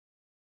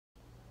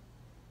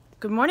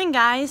Good morning,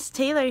 guys.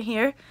 Taylor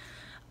here.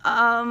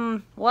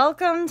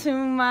 Welcome to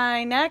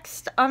my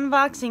next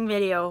unboxing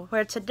video,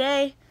 where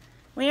today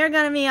we are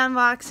going to be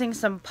unboxing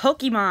some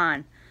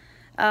Pokemon.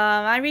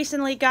 I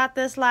recently got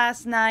this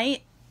last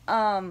night.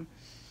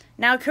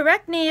 Now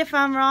correct me if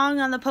I'm wrong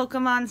on the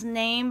Pokemon's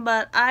name,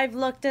 but I've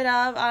looked it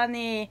up on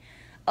the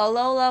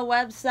Alola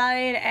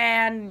website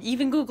and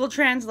even Google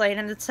Translate,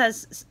 and it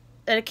says,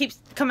 and it keeps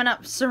coming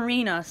up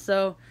Serena.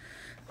 So,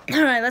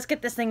 alright, let's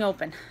get this thing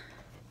open.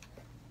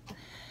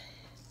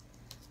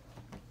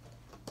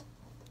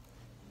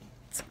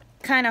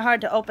 Kind of hard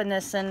to open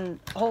this and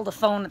hold a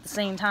phone at the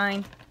same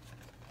time.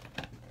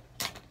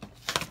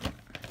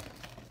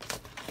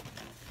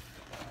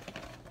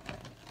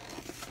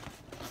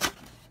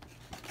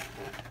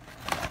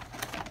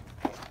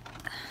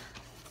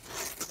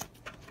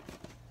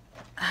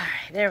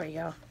 Alright, there we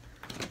go.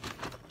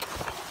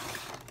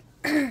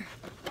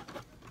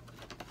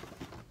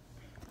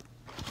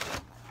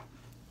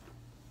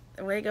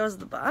 Away goes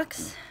the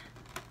box.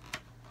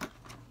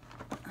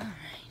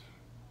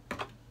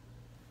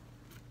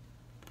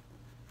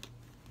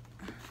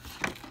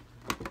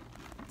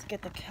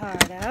 Get the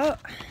card out.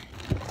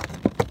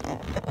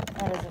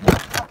 What is it?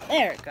 Oh,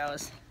 there it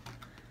goes.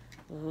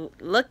 Ooh,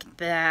 look at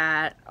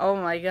that. Oh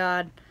my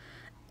god.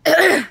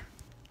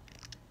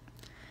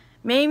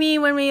 Maybe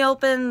when we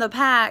open the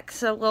pack,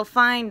 so we'll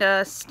find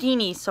a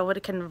Steenie so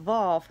it can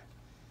evolve.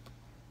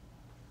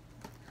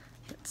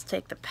 Let's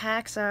take the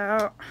packs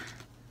out.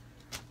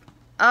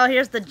 Oh,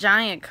 here's the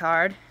giant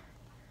card.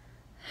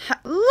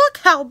 Look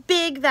how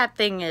big that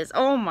thing is.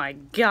 Oh my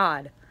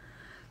god.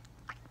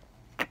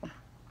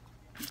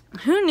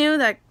 Who knew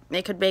that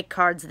they could make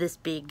cards this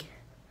big?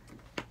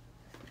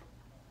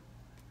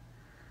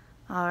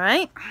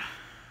 Alright.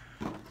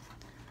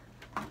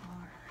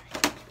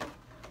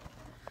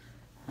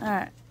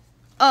 Alright.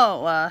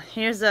 Oh,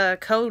 here's a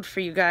code for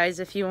you guys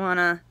if you want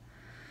to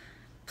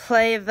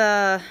play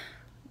the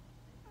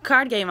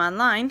card game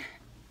online.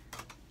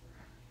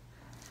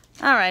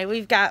 Alright,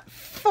 we've got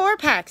 4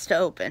 packs to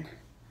open.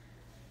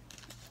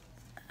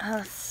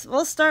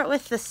 We'll start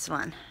with this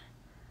one.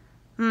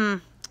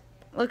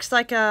 Looks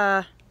like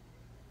a...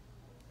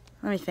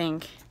 Let me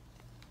think.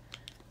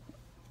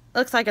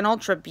 Looks like an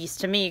Ultra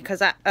Beast to me,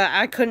 because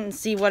I couldn't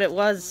see what it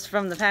was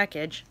from the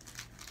package.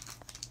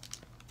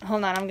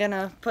 Hold on, I'm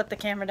gonna put the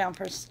camera down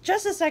for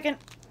just a second.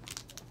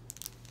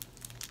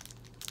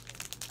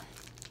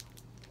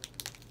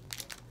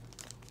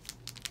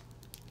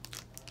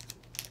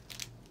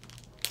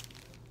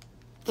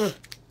 It's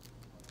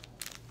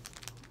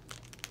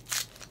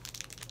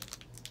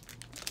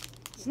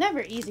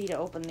never easy to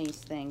open these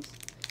things.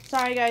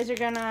 Sorry guys, you're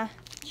gonna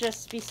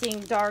just be seeing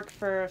dark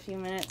for a few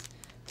minutes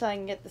until I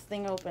can get this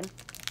thing open.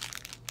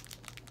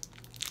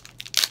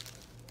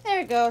 There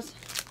it goes.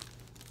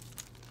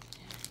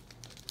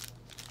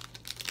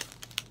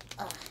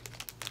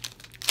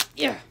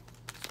 Yeah.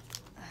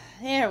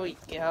 There we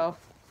go.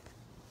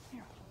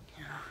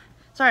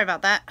 Sorry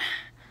about that.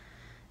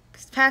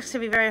 These packs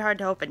can be very hard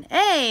to open.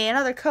 Hey,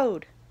 another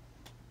code.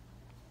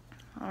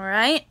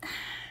 Alright.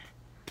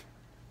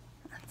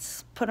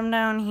 Let's put them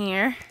down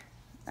here.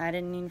 I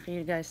didn't mean for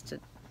you guys to...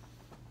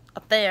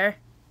 Up there.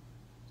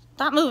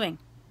 Stop moving.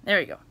 There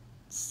we go.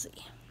 Let's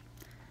see.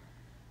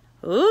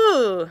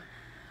 Ooh.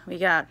 We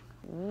got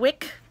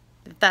Wick.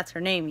 If that's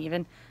her name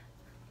even.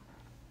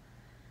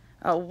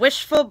 A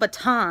Wishful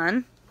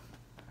Baton.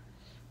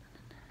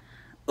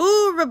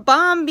 Ooh,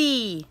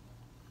 Rabombi.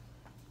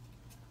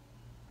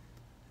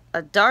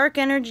 A Dark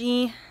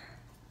Energy.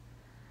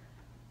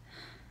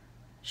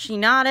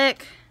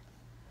 Shinotic.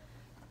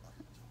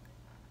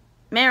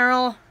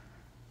 Meryl.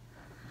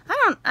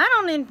 I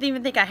don't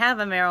even think I have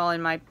a Meryl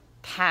in my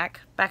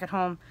pack back at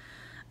home.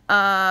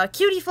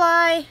 Cutie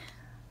Fly.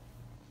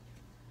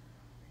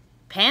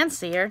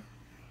 Pansear.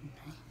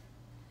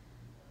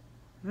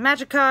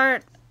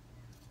 Magikarp.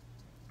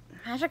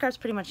 Magikarp's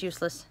pretty much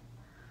useless.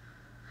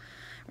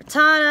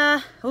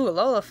 Rattata. Ooh,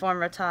 Alola form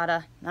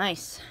Rattata.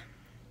 Nice.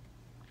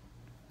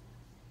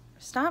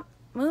 Stop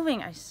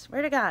moving, I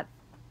swear to God.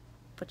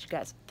 Put you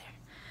guys up there.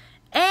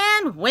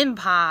 And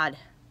Wimpod.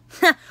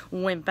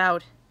 Wimp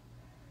out.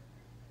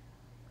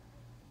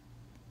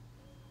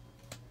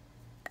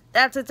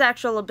 That's its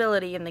actual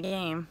ability in the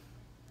game.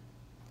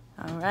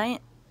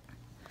 Alright.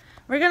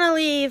 We're going to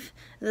leave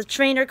the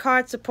trainer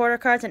cards, supporter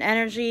cards, and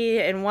energy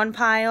in one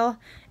pile,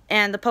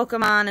 and the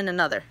Pokemon in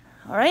another.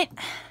 Alright?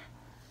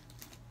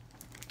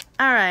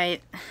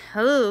 Alright.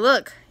 Oh,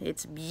 look.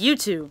 It's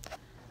Mewtwo.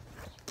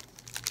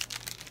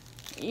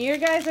 You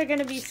guys are going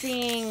to be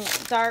seeing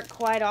Dark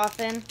quite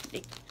often.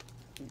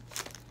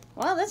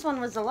 Well, this one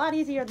was a lot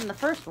easier than the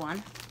first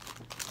one.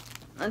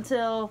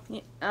 Until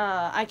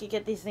I could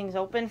get these things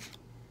open.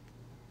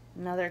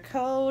 Another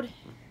code.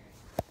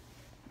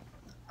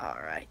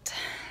 Alright.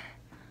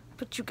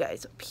 Put you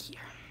guys up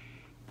here.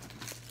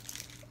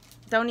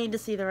 Don't need to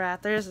see the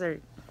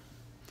Rathers.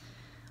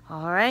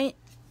 Alright.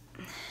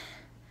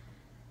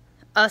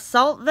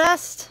 Assault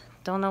Vest.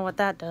 Don't know what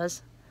that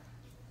does.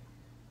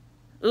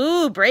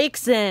 Ooh,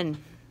 Braixen.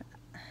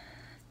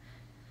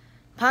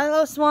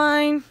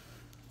 Piloswine.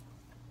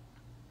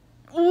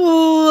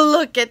 Ooh,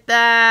 look at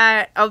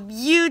that. A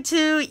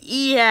Mewtwo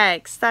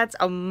EX. That's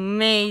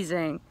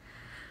amazing.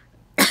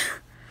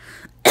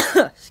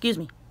 Excuse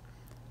me.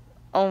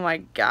 Oh my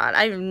god.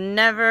 I've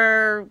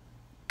never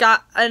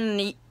got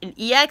an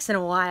EX in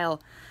a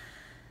while.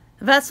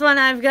 The best one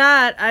I've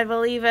got, I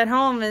believe, at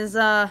home is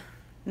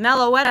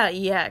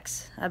Meloetta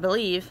EX, I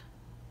believe.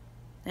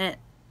 And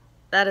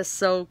that is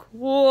so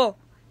cool.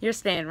 You're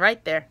staying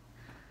right there.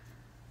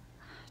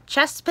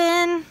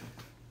 Chespin.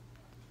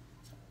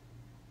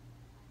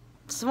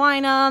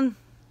 Swinub.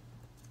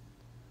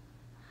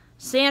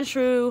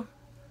 Sandshrew.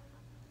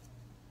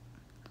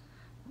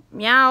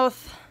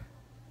 Meowth.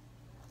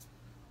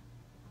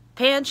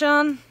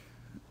 Pancham.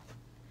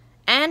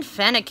 And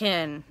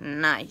Fennekin.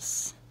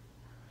 Nice.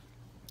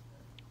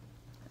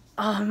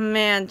 Oh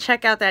man,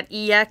 check out that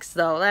EX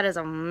though. That is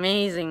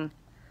amazing.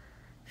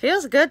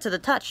 Feels good to the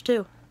touch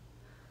too.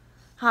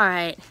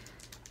 Alright.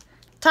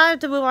 Time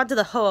to move on to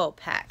the Ho-Oh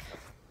pack.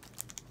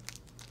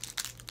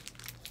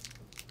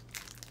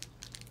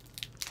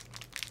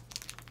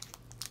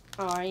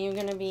 Oh, are you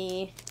gonna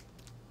be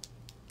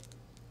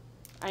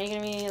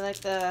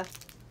like the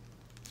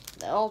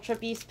Ultra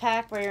Beast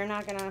pack where you're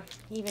not gonna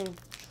even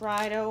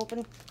try to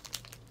open?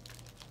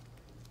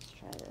 Let's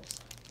try this.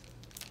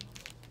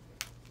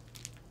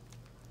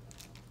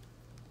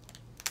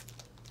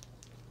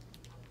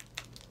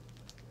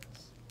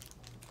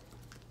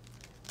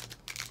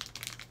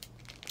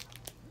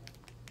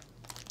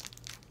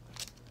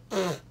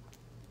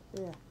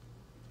 Yeah.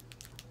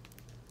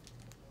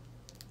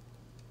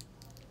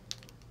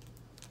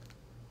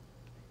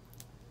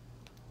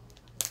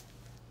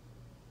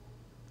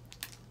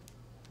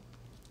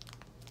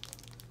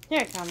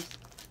 Here it comes.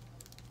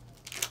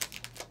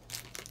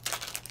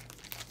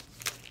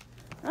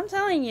 I'm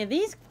telling you,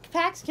 these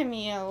packs can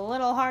be a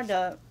little hard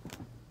to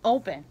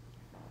open.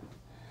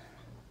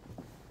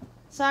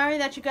 Sorry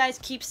that you guys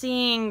keep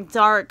seeing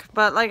dark,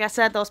 but like I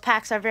said, those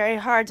packs are very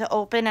hard to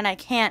open and I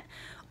can't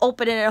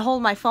open it and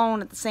hold my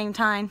phone at the same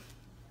time.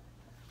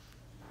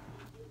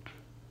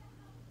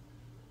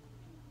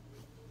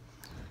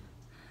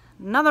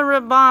 Another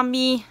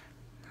Ribombee.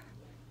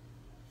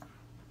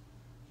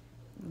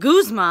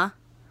 Guzma.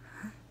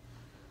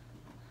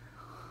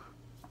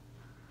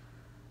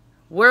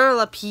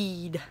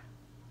 Whirlipede.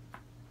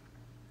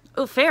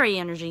 Oh, Fairy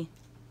Energy.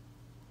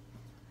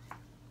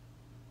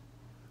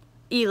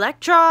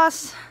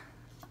 Electros.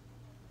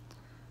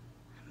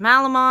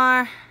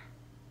 Malamar.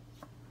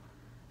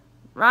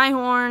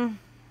 Rhyhorn.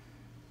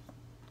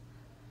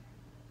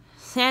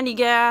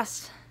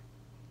 Sandygast.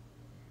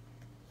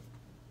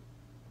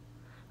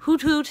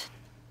 Hoot Hoot.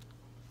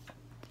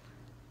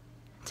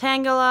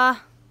 Tangela.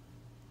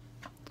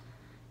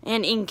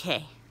 And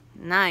Inkay.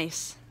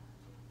 Nice.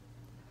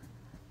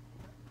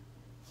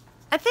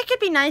 I think it'd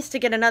be nice to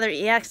get another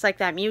EX like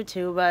that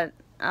Mewtwo, but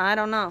I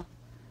don't know.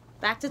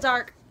 Back to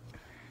dark.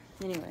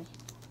 Anyway.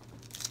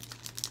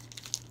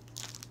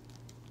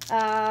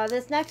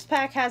 This next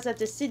pack has a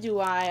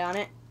Decidueye on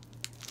it.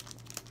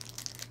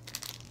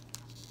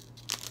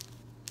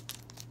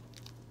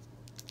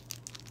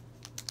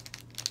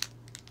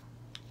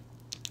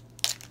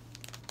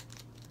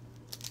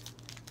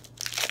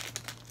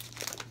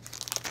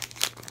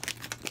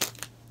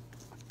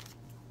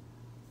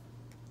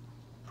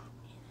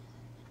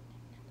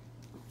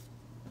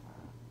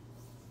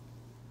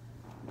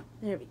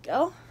 There we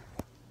go.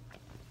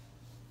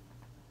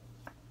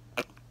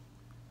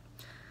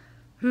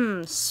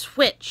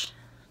 Switch.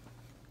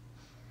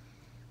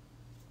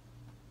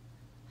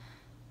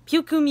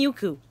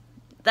 Mewtwo.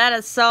 That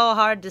is so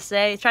hard to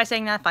say. Try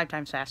saying that 5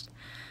 times fast.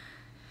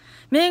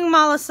 Ming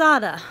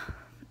Malasada.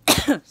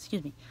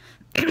 Excuse me.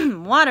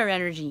 Water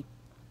Energy.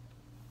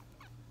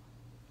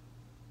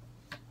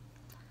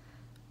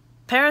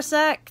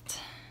 Parasect.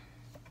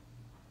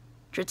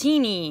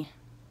 Dratini.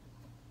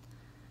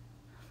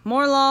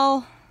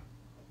 Morlul.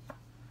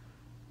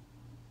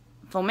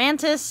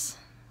 Fomantis.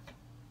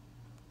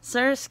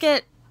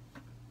 Surskit.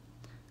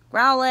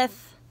 Growlithe.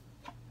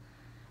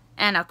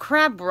 And a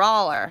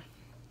Crabrawler.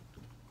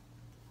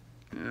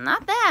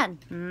 Not bad.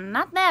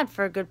 Not bad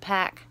for a good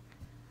pack.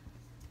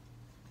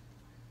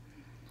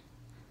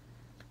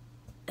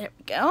 There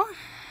we go.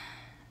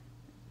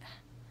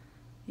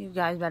 You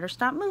guys better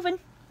stop moving.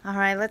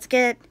 Alright, let's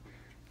get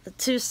the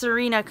 2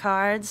 Serena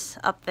cards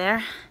up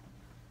there.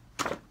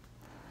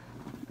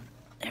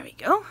 There we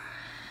go.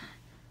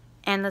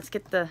 And let's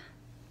get the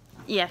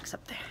EX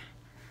up there.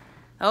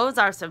 Those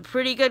are some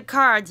pretty good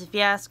cards if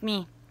you ask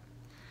me.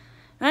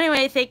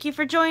 Anyway, thank you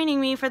for joining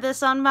me for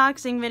this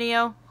unboxing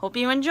video. Hope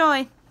you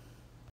enjoy.